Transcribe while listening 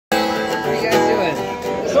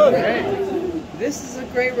This is a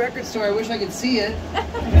great record store. I wish I could see it.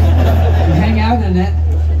 Hang out in it.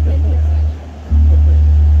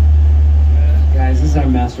 Guys, this is our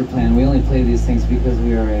master plan. We only play these things because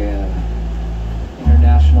we are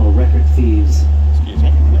international record thieves. Excuse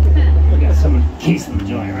me. We got someone casing the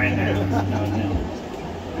joint right there.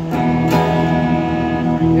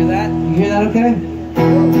 You hear that? You hear that okay?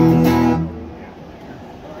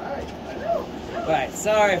 Alright,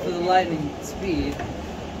 sorry for the lightning speed.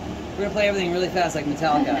 We're gonna play everything really fast like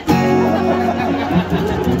Metallica.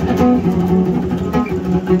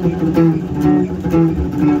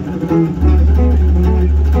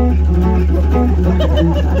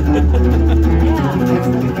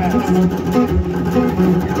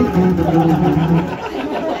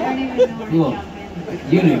 Cool.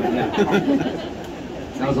 You knew it, yeah.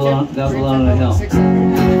 That was alone on a hill.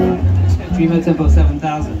 Dream Tempo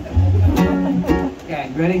 7000. Okay,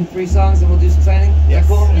 ready? 3 songs and we'll do some signing? Yes. Is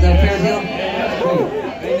that cool? Is that a fair deal? Yeah. Cool.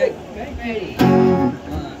 Ready, Nick? Ready.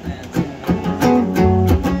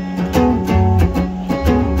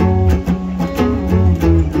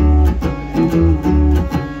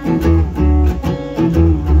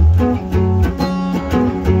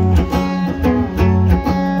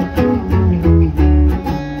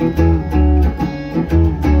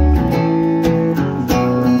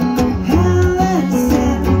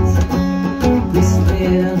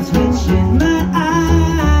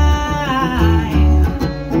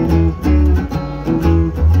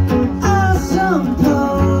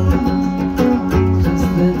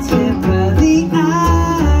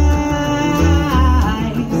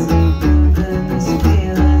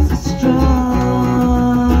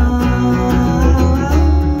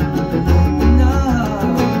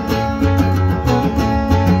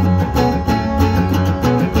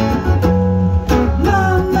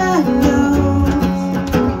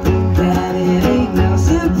 That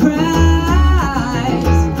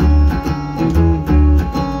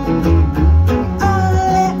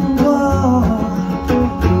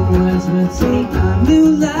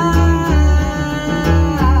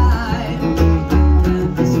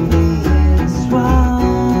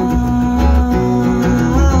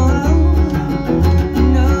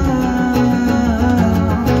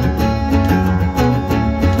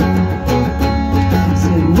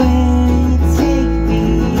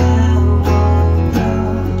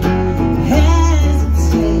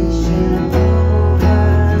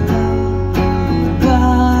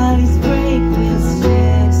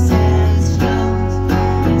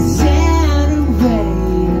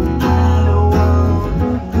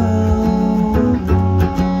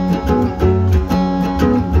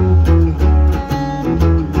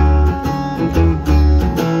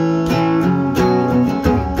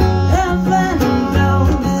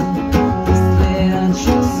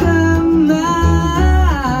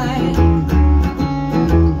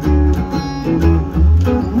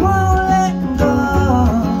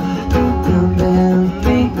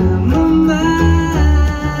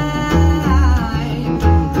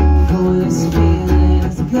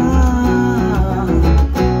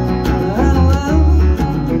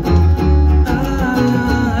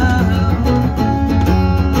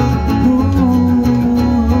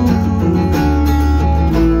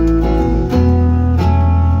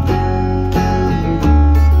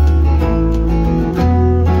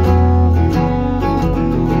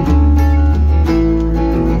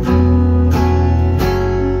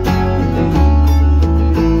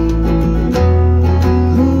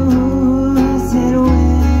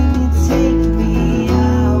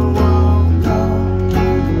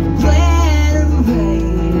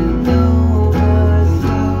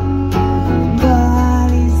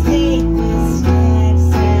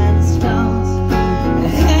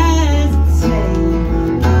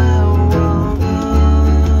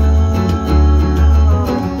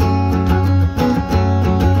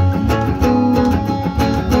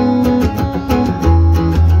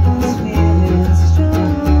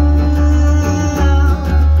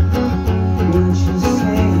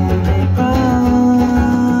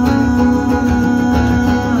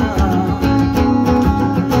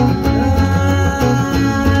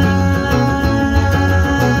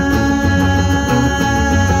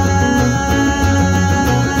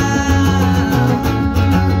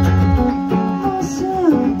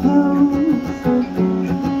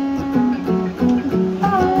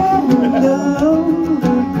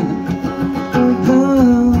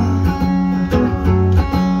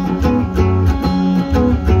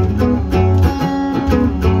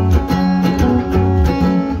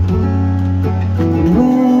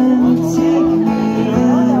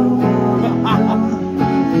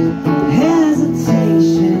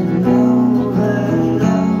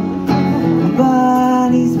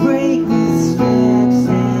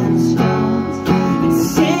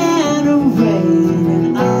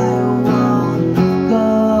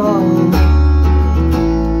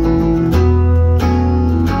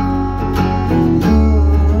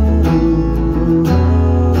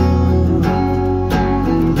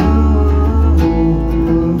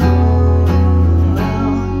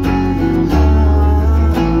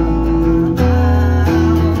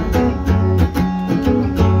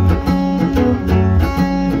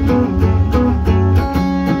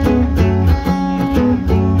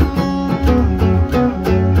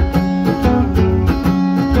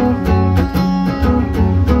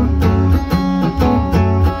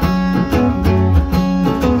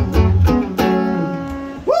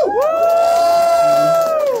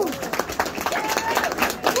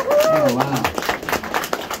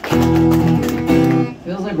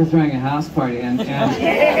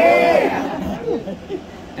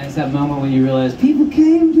And it's that moment when you realize people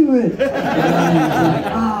came to it. And it's like,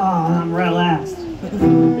 oh, I'm relaxed.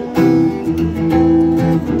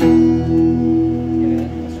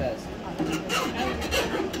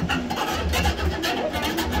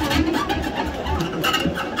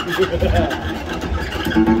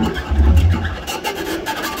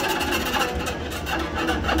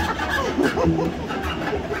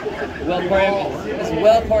 It's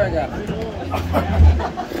well choreographed. 1,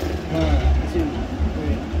 2,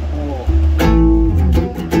 3, 4.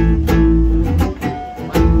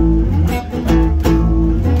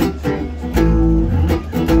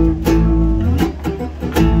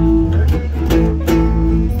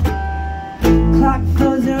 Clock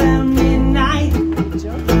goes around midnight.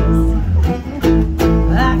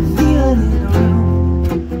 I can feel it in the room.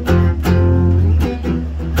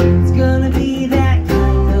 It's gonna be that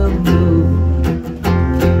kind of mood.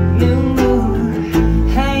 New mood,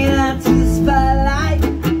 hanging out to the spotlight.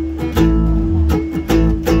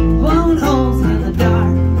 Blowing holes in the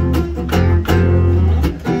dark.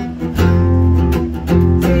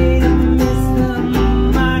 Did I miss the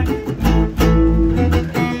mark?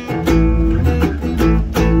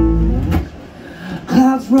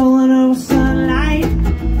 Clouds rolling over sunlight.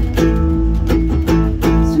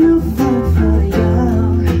 It's real fun for the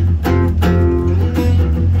young.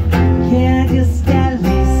 Can I just at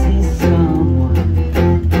least see someone?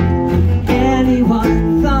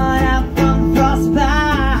 Anyone thawed out from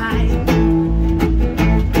frostbite?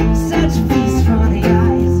 Such feast from the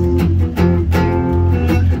eyes.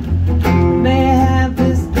 May I have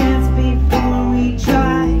this dance before we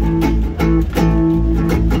try?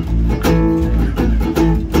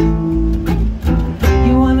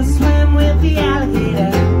 You wanna swim with the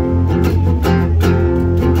alligator?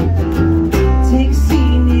 Take a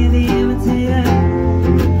seat near the imitator.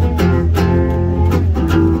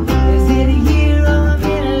 Is it a year or a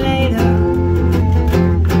minute later?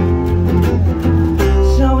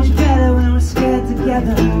 So much better when we're scared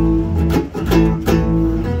together.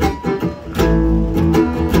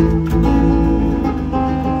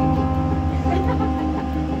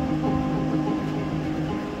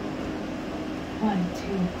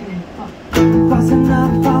 Crossing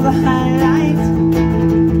up all the highlights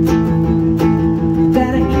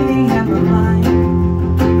that I eating at my mind.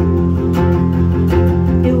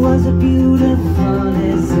 It was a beautiful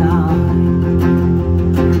design.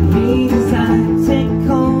 Redesign, take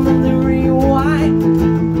hold of the rewind.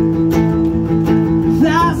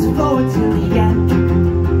 Fast forward to the end.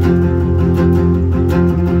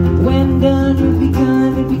 When done, you've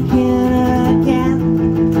begun to begin again.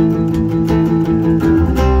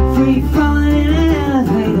 Free falling in an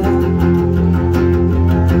elevator.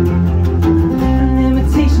 An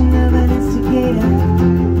imitation of an instigator.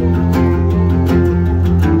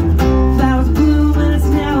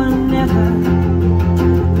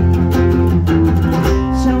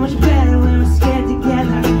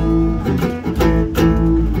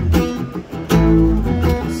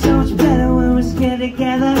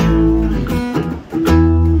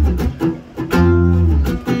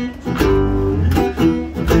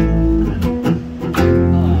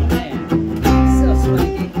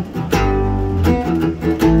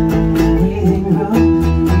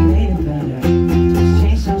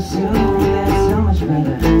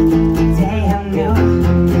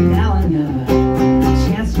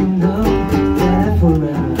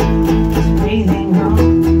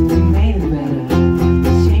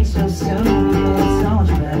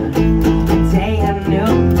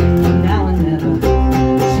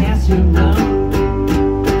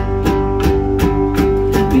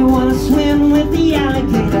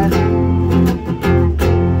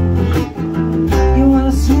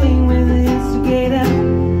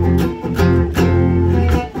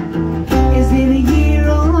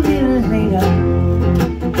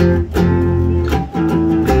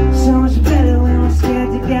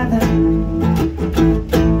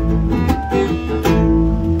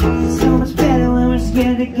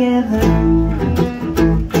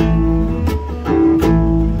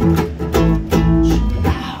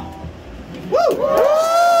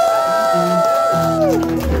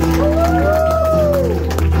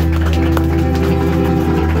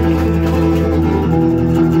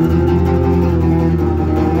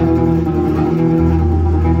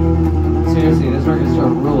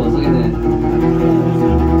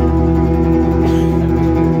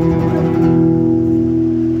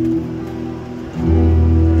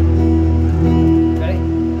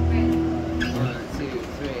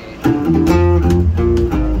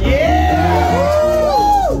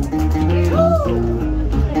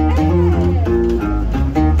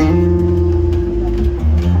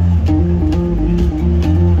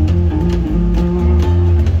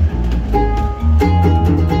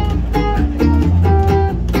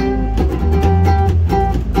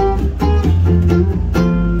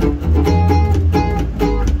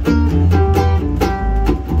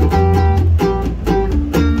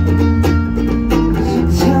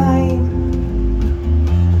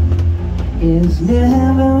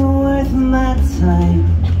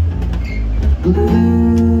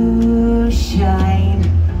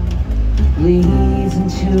 bleeds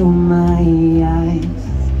into my eyes,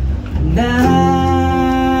 and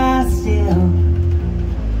I still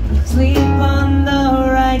sleep on the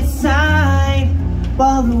right side,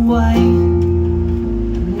 while the white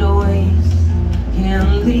noise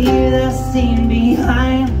can leave the scene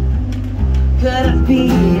behind. Could it be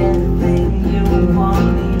anything you want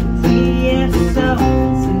me to be? If so,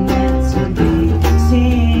 it's meant to be.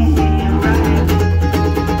 Sing right.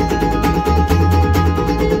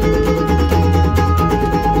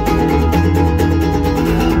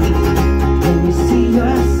 When you see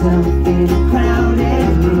yourself in a crowded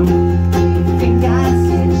room, you think I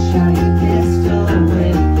see a shiny pistol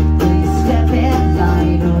with, will you step in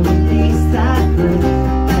line or release that grip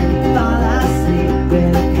and fall asleep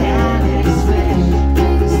with a panic switch?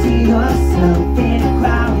 See yourself in a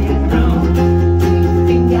crowded room, do you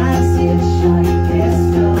think I see a shiny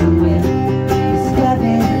pistol with, will you step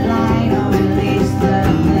in line or release the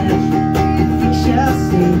glitch? You think she'll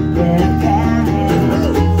sleep with a panic?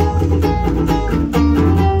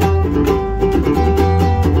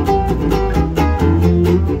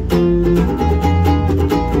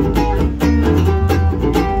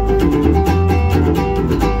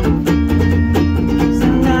 So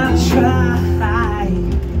now try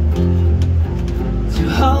to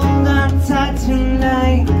hold on tight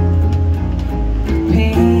tonight.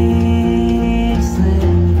 Pink slip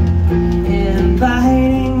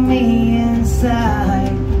inviting me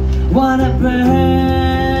inside. Wanna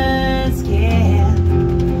burn skin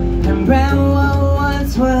and brand what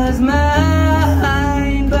once was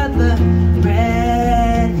mine, but the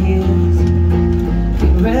red hues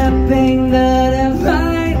keep ripping the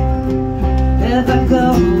divide. If I go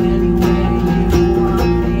anywhere you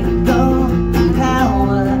want me to go, how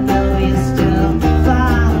will I know you still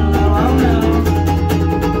follow? Oh no.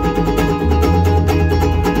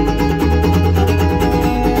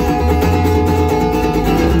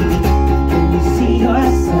 When you see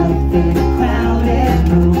yourself in a crowded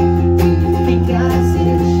room, do you think I see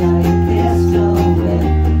a shiny pistol with,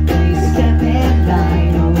 will you step in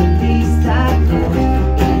line or release that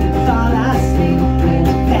glitch? Can you fall asleep with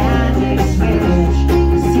a panic switch?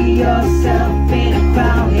 See yourself in a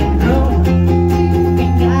crowded room, do you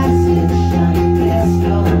think I see a shiny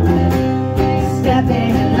pistol with, will you step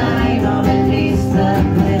in line or release the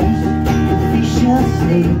glitch? You should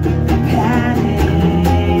sleep with a